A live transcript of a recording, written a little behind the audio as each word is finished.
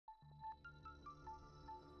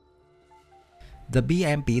The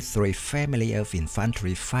BMP-3 family of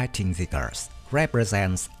infantry fighting vehicles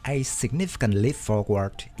represents a significant leap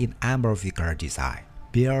forward in armored vehicle design,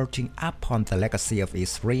 building upon the legacy of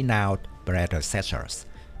its renowned predecessors,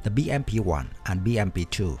 the BMP-1 and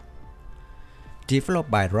BMP-2.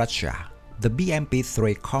 Developed by Russia, the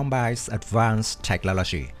BMP-3 combines advanced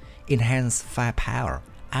technology, enhanced firepower,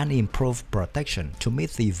 and improved protection to meet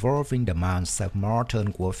the evolving demands of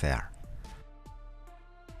modern warfare.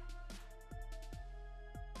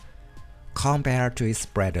 Compared to its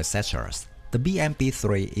predecessors, the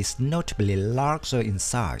BMP-3 is notably larger in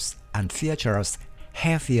size and features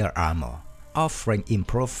heavier armor, offering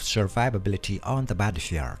improved survivability on the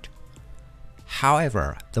battlefield.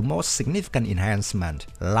 However, the most significant enhancement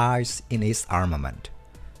lies in its armament.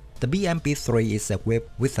 The BMP-3 is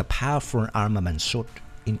equipped with a powerful armament suite,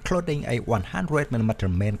 including a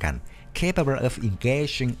 100mm main gun capable of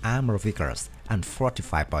engaging armored vehicles and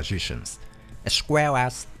fortified positions, as well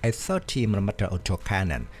as a 30mm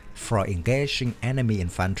autocannon for engaging enemy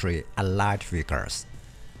infantry and light vehicles.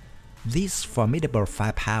 This formidable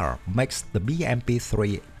firepower makes the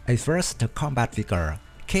BMP-3 a versatile combat vehicle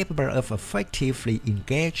capable of effectively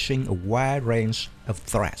engaging a wide range of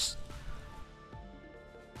threats.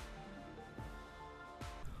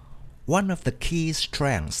 One of the key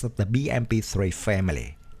strengths of the BMP-3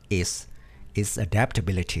 family is its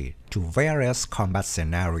adaptability to various combat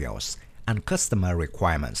scenarios and customer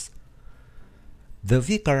requirements. The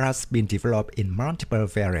vehicle has been developed in multiple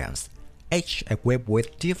variants, each equipped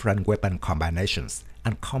with different weapon combinations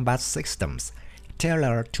and combat systems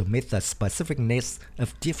tailored to meet the specific needs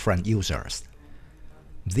of different users.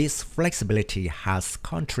 This flexibility has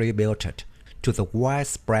contributed to the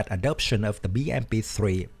widespread adoption of the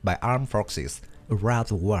BMP-3 by armed forces around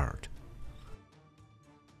the world.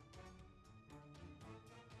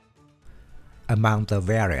 Among the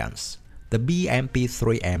variants, the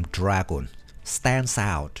BMP-3M Dragun stands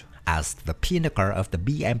out as the pinnacle of the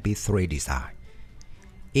BMP-3 design.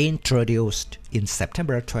 Introduced in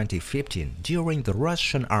September 2015 during the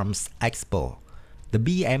Russia Arms Expo, the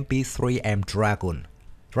BMP-3M Dragun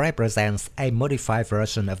represents a modified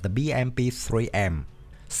version of the BMP-3M,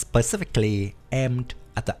 specifically aimed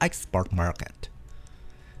at the export market.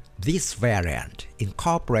 This variant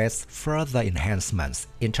incorporates further enhancements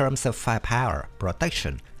in terms of firepower,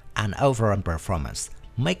 protection, and overall performance,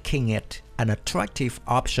 making it an attractive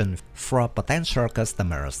option for potential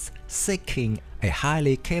customers seeking a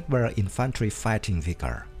highly capable infantry fighting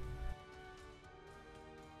vehicle.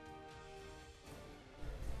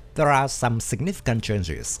 There are some significant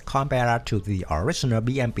changes compared to the original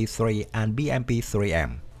BMP-3 and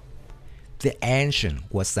BMP-3M. The engine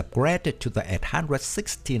was upgraded to the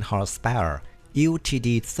 816 horsepower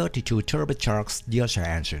UTD-32 turbocharged diesel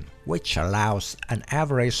engine, which allows an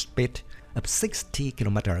average speed of 60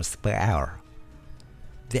 km per hour.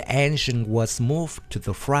 The engine was moved to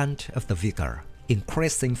the front of the vehicle,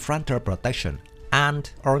 increasing frontal protection and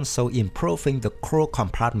also improving the crew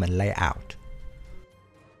compartment layout.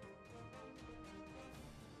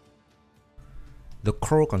 The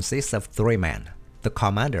crew consists of 3 men, the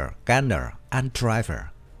commander, gunner, and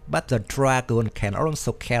driver, but the Dragun can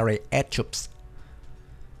also carry 8 troops.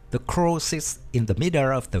 The crew sits in the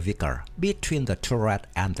middle of the vehicle, between the turret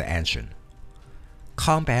and the engine.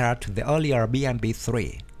 Compared to the earlier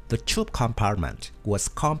BMP-3, the troop compartment was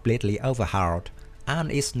completely overhauled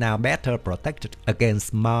and is now better protected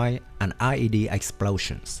against mine and IED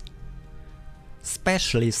explosions.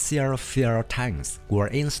 Specially sealed tanks were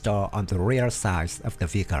installed on the rear sides of the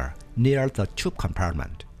vehicle near the troop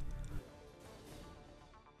compartment.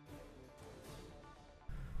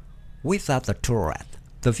 Without the turret,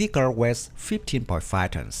 the vehicle weighs 15.5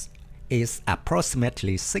 tons, is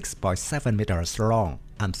approximately 6.7 meters long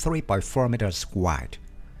and 3.4 meters wide.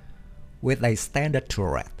 With a standard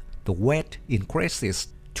turret, the weight increases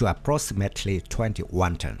to approximately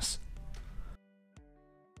 21 tons.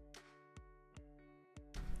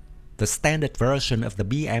 The standard version of the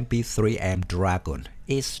BMP-3M Dragun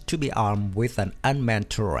is to be armed with an unmanned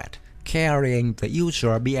turret carrying the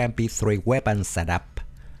usual BMP-3 weapon setup,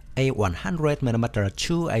 a 100mm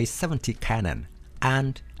 2A70 cannon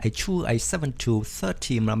and a 2A72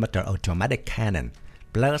 30mm automatic cannon,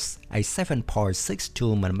 plus a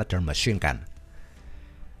 7.62mm machine gun.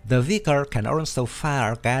 The vehicle can also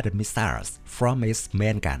fire guided missiles from its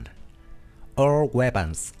main gun. All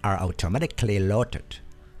weapons are automatically loaded.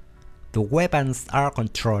 The weapons are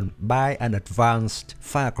controlled by an advanced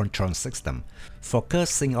fire control system,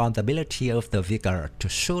 focusing on the ability of the vehicle to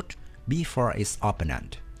shoot before its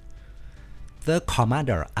opponent. The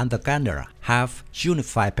commander and the gunner have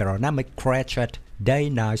unified panoramic graduate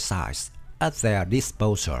day-night sights at their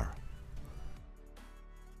disposal.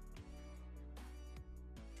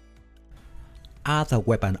 Other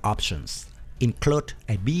weapon options include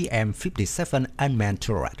a BM-57 unmanned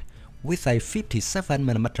turret with a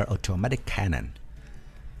 57mm automatic cannon.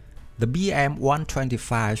 The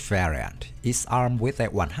BM-125 variant is armed with a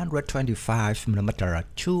 125mm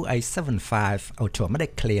 2A75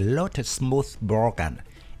 automatically loaded smoothbore gun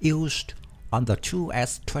used on the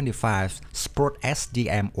 2S25 Sprott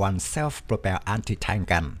SDM-1 self-propelled anti-tank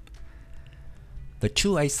gun. The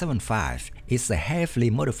 2A75 is a heavily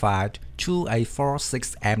modified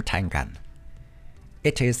 2A46M tank gun.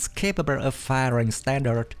 It is capable of firing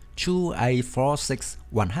standard 2A46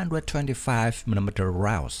 125mm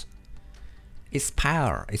rounds. Its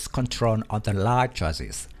power is controlled on the light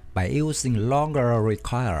chassis by using longer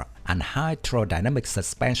recoil and hydrodynamic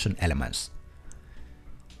suspension elements.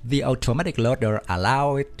 The automatic loader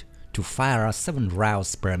allows it to fire 7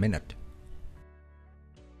 rounds per minute.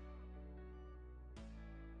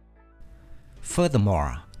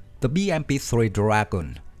 Furthermore, the BMP-3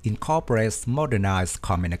 Dragun incorporates modernized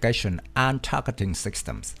communication and targeting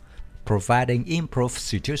systems, providing improved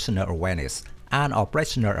situational awareness and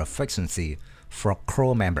operational efficiency for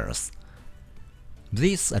crew members.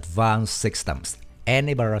 These advanced systems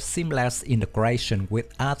enable seamless integration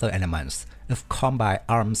with other elements of combined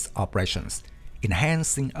arms operations,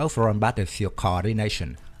 enhancing overall battlefield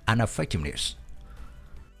coordination and effectiveness.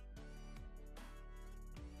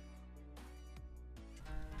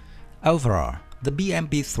 Overall, the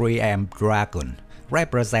BMP-3M Dragun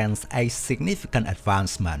represents a significant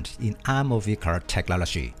advancement in armored vehicle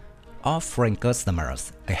technology, offering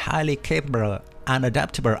customers a highly capable and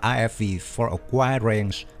adaptable IFV for a wide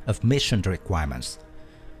range of mission requirements.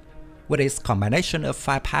 With its combination of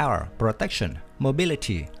firepower, protection,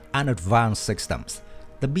 mobility, and advanced systems,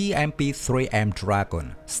 the BMP-3M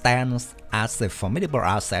Dragun stands as a formidable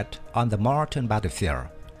asset on the modern battlefield,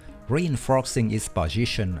 reinforcing its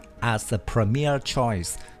position as a premier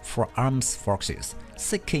choice for armed forces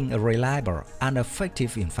seeking a reliable and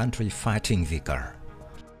effective infantry fighting vehicle.